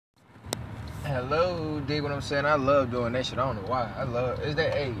Hello, dig what I'm saying? I love doing that shit. I don't know why. It's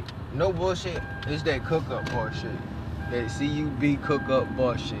that, hey, no bullshit. It's that cook up bullshit. That CUB cook up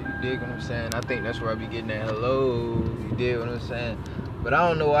bullshit. You dig what I'm saying? I think that's where I be getting that hello. You dig what I'm saying? But I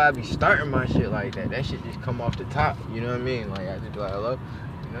don't know why I be starting my shit like that. That shit just come off the top. You know what I mean? Like, I just be like, hello. You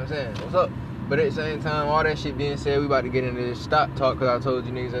know what I'm saying? What's up? But at the same time, all that shit being said, we about to get into this stock talk because I told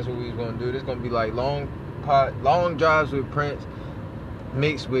you niggas that's what we was going to do. This going to be like long drives with Prince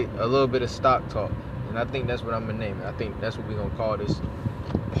mixed with a little bit of stock talk. And I think that's what I'm going to name it. I think that's what we're going to call this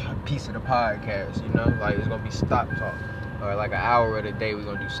piece of the podcast, you know? Like, it's going to be stock talk. Or like an hour of the day, we're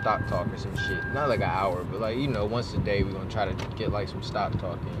going to do stock talk or some shit. Not like an hour, but like, you know, once a day, we're going to try to get like some stock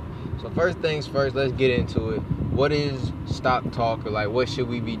talk in. So first things first, let's get into it. What is stock talk, or like what should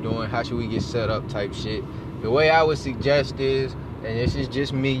we be doing? How should we get set up type shit? The way I would suggest is, and this is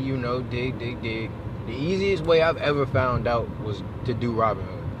just me, you know, dig. The easiest way I've ever found out was to do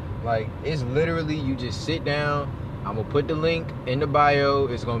Robinhood. Like, it's literally, you just sit down. I'm going to put the link in the bio.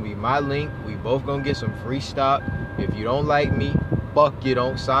 It's going to be my link. We both going to get some free stock. If you don't like me, fuck you,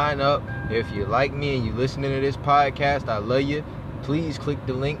 don't sign up. If you like me and you listening to this podcast, I love you. Please click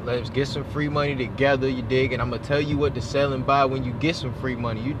the link. Let's get some free money together, you dig? And I'm going to tell you what to sell and buy when you get some free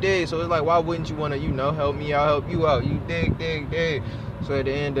money, you dig? So it's like, why wouldn't you want to, you know, help me out, help you out, you dig. So at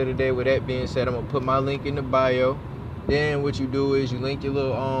the end of the day, with that being said, I'm going to put my link in the bio. Then what you do is you link your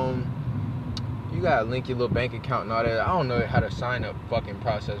little, you got to link your little bank account and all that. I don't know how the sign up fucking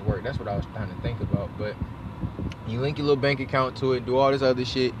process works. That's what I was trying to think about. But you link your little bank account to it, do all this other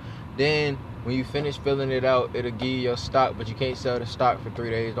shit. Then when you finish filling it out, it'll give you your stock, but you can't sell the stock for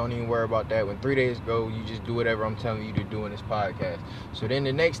 3 days. Don't even worry about that. When 3 days go, you just do whatever I'm telling you to do in this podcast. So then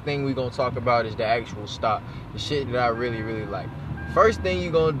the next thing we're going to talk about is the actual stock, the shit that I really, really like. First thing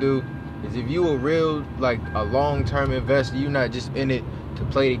you're going to do is, if you a real, like, a long-term investor, you're not just in it to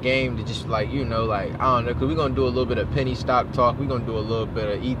play the game, to just, like, you know, like, I don't know, because we're going to do a little bit of penny stock talk, we're going to do a little bit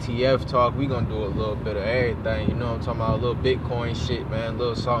of ETF talk, we're going to do a little bit of everything, you know what I'm talking about, a little Bitcoin shit, man, a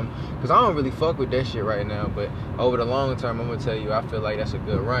little something, because I don't really fuck with that shit right now, but over the long term, I'm going to tell you, I feel like that's a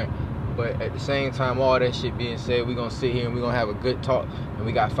good run. But at the same time, all that shit being said, we're going to sit here and we're going to have a good talk, and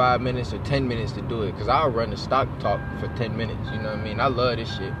we got 5 minutes or 10 minutes to do it, because I'll run the stock talk for 10 minutes, you know what I mean? I love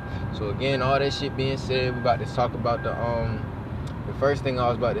this shit. So again, all that shit being said, we about to talk about the first thing I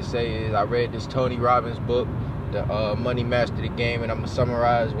was about to say is, I read this Tony Robbins book, the Money Master the Game, and I'm going to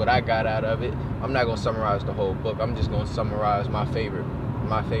summarize what I got out of it. I'm not going to summarize the whole book. I'm just going to summarize my favorite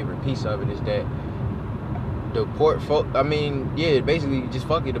piece of it is that the basically just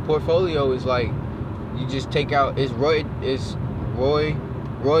fuck it. The portfolio is like, you just take out, it's Roy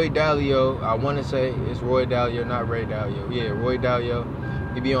Dalio. I want to say it's Roy Dalio, not Ray Dalio. Yeah, Roy Dalio.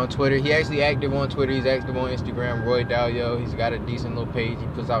 He be on Twitter. He actually active on Twitter. He's active on Instagram. Roy Dalio. He's got a decent little page. He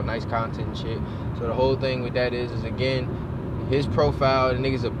puts out nice content and shit. So the whole thing with that is again, his profile, the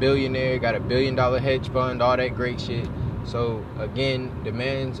nigga's a billionaire, got $1 billion hedge fund, all that great shit. So again, the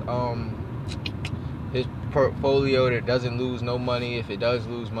man's his portfolio that doesn't lose no money. If it does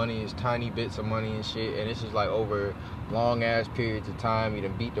lose money, it's tiny bits of money and shit. And this is like over long ass periods of time. He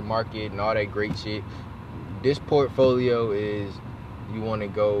done beat the market and all that great shit. This portfolio is, you want to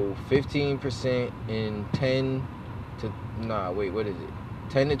go 15% in 10 to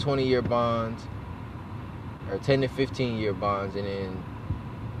 20 year bonds, or 10 to 15 year bonds, and then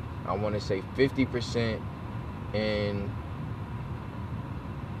I want to say 50% in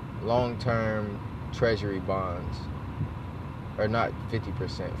long-term treasury bonds, or not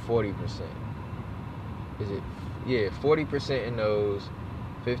 50%, 40%. Is it? Yeah, 40% in those,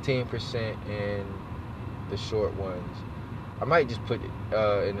 15% in the short ones. I might just put it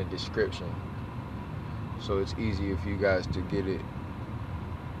in the description so it's easier for you guys to get it.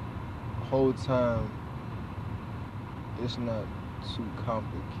 The whole time, it's not too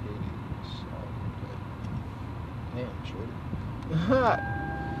complicated. So, damn, shorty.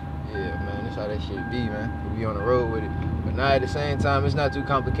 Yeah, man, that's how that shit be, man. We be on the road with it. But now at the same time, it's not too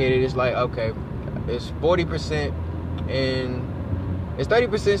complicated. It's like, okay, it's 40% it's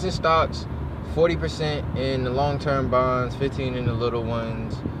 30% in stocks, 40% in the long-term bonds, 15 in the little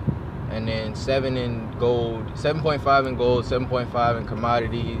ones, and then 7 in gold, 7.5 in gold, 7.5 in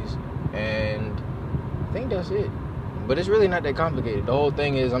commodities, and I think that's it. But it's really not that complicated. The whole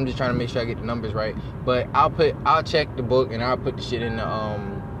thing is, I'm just trying to make sure I get the numbers right. But I'll check the book and I'll put the shit in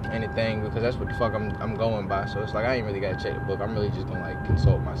the anything, because that's what the fuck I'm going by. So it's like, I ain't really gotta check the book. I'm really just gonna like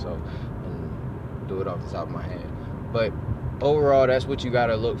consult myself and do it off the top of my head. But overall, that's what you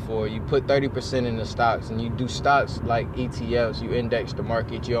gotta look for. You put 30% in the stocks, and you do stocks like ETFs. You index the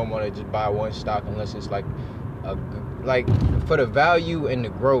market. You don't want to just buy one stock unless it's like like, for the value and the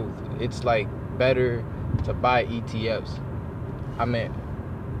growth, it's like better to buy ETFs. I mean,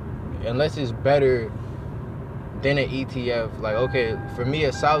 unless it's better than an ETF. Like, okay, for me,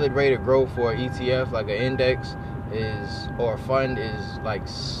 a solid rate of growth for an ETF, like an index, or a fund, is like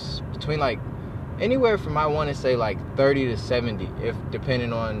between like anywhere from, I want to say, like 30 to 70, if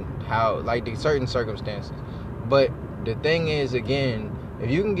depending on how, like, the certain circumstances. But the thing is, again,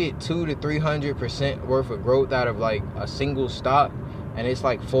 if you can get 200 to 300% worth of growth out of like a single stock, and it's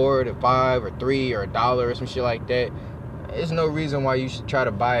like 4 to 5 or 3 or $1 or some shit like that, there's no reason why you should try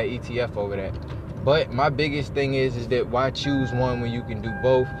to buy an ETF over that. But my biggest thing is that why choose one when you can do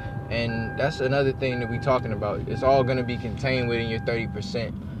both? And that's another thing that we talking about. It's all going to be contained within your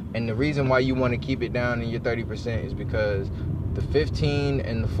 30%. And the reason why you want to keep it down in your 30% is because the 15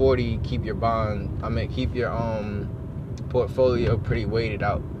 and the 40 keep your keep your portfolio pretty weighted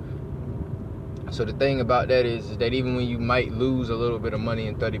out. So the thing about that is that even when you might lose a little bit of money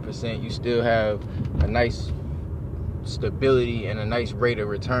in 30%, you still have a nice stability and a nice rate of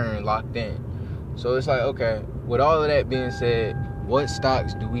return locked in. So it's like, okay, with all of that being said, what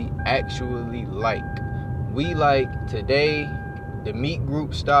stocks do we actually like? We like, today, the Meet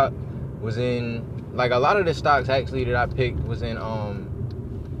Group stock was in, like, a lot of the stocks actually that I picked was in, I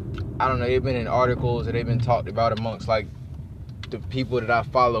don't know, they've been in articles or they've been talked about amongst, like, the people that I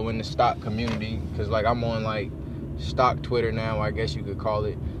follow in the stock community. Because, like, I'm on, like, stock Twitter now, I guess you could call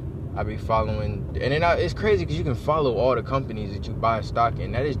it. I be following, and then it's crazy because you can follow all the companies that you buy stock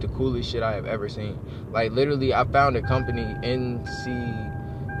in. That is the coolest shit I have ever seen. Like, literally, I found a company, INSYS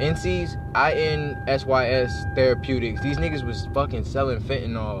Therapeutics. These niggas was fucking selling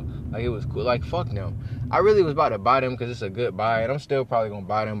fentanyl. Like, it was cool. Like, fuck them. I really was about to buy them because it's a good buy, and I'm still probably gonna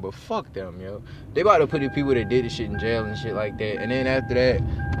buy them, but fuck them, yo. They about to put the people that did the shit in jail and shit like that. And then after that,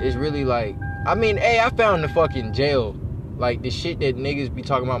 it's really like, I mean, hey, I found the fucking jail. Like, the shit that niggas be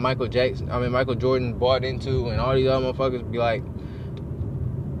talking about Michael Jordan bought into, and all these other motherfuckers be like,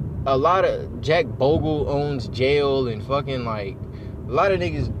 a lot of, Jack Bogle owns jail, and fucking, like, a lot of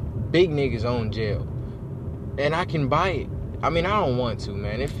niggas, big niggas own jail. And I can buy it. I mean, I don't want to,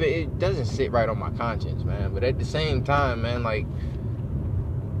 man. It doesn't sit right on my conscience, man. But at the same time, man, like,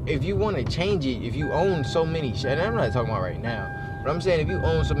 if you want to change it, if you own so many, and I'm not talking about right now, but I'm saying if you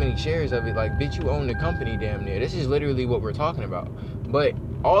own so many shares of it, like, bitch, you own the company damn near. This is literally what we're talking about. But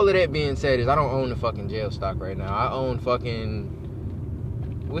all of that being said is I don't own the fucking jail stock right now. I own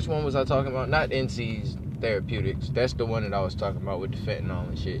fucking, which one was I talking about? Not INSYS Therapeutics. That's the one that I was talking about with the fentanyl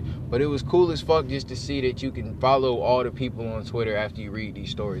and shit. But it was cool as fuck just to see that you can follow all the people on Twitter after you read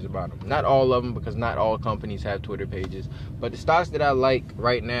these stories about them. Not all of them, because not all companies have Twitter pages. But the stocks that I like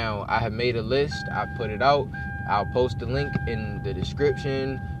right now, I have made a list. I put it out. I'll post the link in the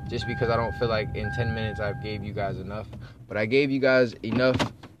description, just because I don't feel like in 10 minutes I gave you guys enough. But I gave you guys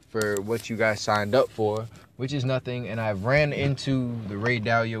enough for what you guys signed up for, which is nothing. And I've ran into the Ray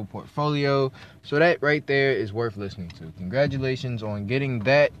Dalio portfolio. So that right there is worth listening to. Congratulations on getting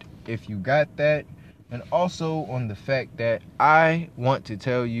that, if you got that. And also on the fact that I want to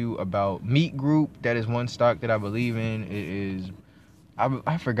tell you about Meet Group. That is one stock that I believe in. It is,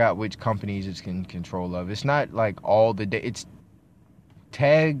 I forgot which companies it's in control of. It's not like all the day. It's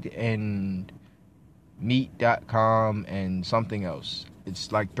tagged and Meet.com and something else.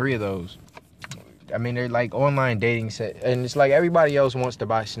 It's like 3 of those. I mean, they're like online dating set, and it's like everybody else wants to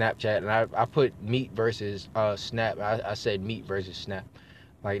buy Snapchat, and I put Meet versus Snap. I said Meet versus Snap,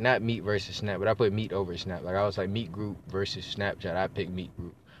 like not Meet versus Snap, but I put Meet over Snap. Like, I was like Meet Group versus Snapchat. I picked Meet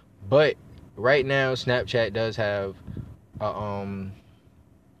Group, but right now Snapchat does have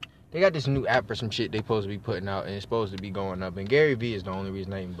they got this new app for some shit they supposed to be putting out, and it's supposed to be going up. And Gary Vee is the only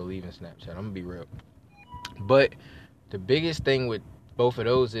reason I even believe in Snapchat. I'm gonna be real. But the biggest thing with both of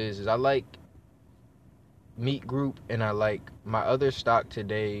those is I like Meet Group, and I like, my other stock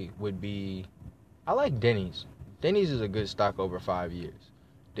today would be, I like Denny's. Denny's is a good stock over 5 years.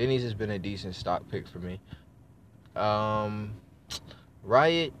 Denny's has been a decent stock pick for me.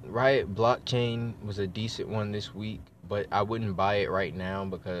 Riot Blockchain was a decent one this week, but I wouldn't buy it right now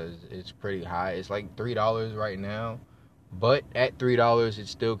because it's pretty high. It's like $3 right now, but at $3 it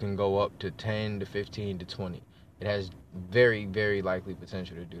still can go up to 10 to 15 to 20. It has very, very likely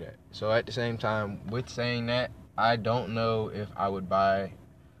potential to do that. So at the same time, with saying that, I don't know if I would buy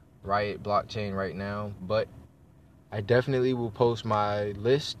Riot Blockchain right now, but I definitely will post my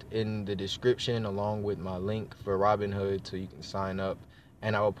list in the description along with my link for Robinhood so you can sign up,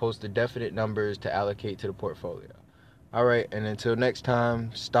 and I will post the definite numbers to allocate to the portfolio. Alright, and until next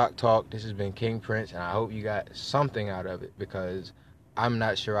time, Stock Talk, this has been King Prince, and I hope you got something out of it, because I'm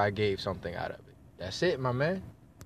not sure I gave something out of it. That's it, my man.